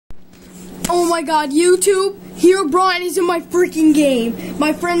Oh my god, YouTube, Herobrine is in my freaking game.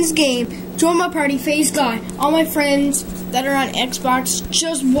 My friend's game. Join my party, Face Guy. All my friends that are on Xbox,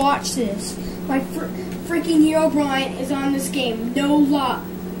 just watch this. My freaking Herobrine is on this game. No luck.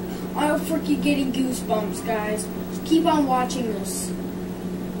 I'm freaking getting goosebumps, guys. Keep on watching this.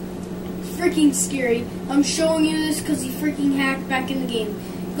 It's freaking scary. I'm showing you this because he freaking hacked back in the game.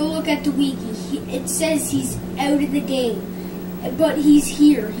 Go look at the wiki. It says he's out of the game. But he's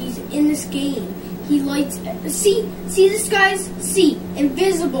here. He's in this game. He lights. See this, guys? See,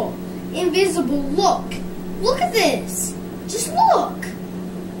 invisible. Invisible. Look at this. Just look.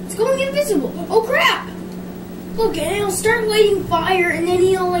 It's going invisible. Oh crap! Look, and he'll start lighting fire, and then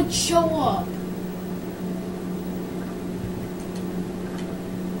he'll like show up.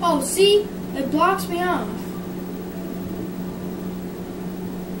 Oh, see? It blocks me off.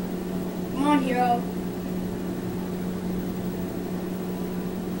 Come on, Hero.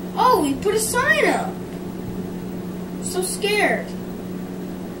 Oh, he put a sign up. I'm so scared.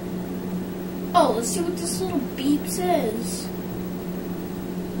 Oh, let's see what this little beep says.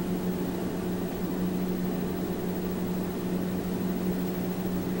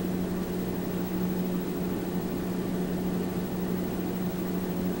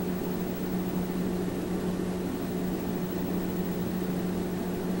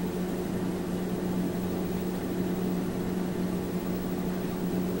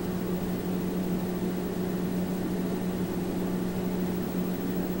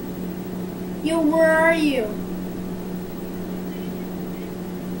 Yo, where are you?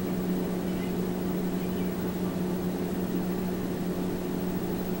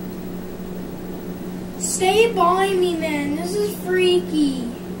 Stay by me, man. This is freaky.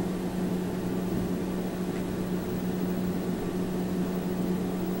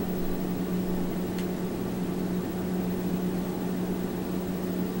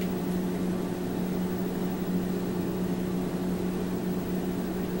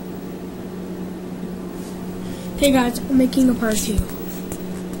 Hey guys, I'm making a part 2.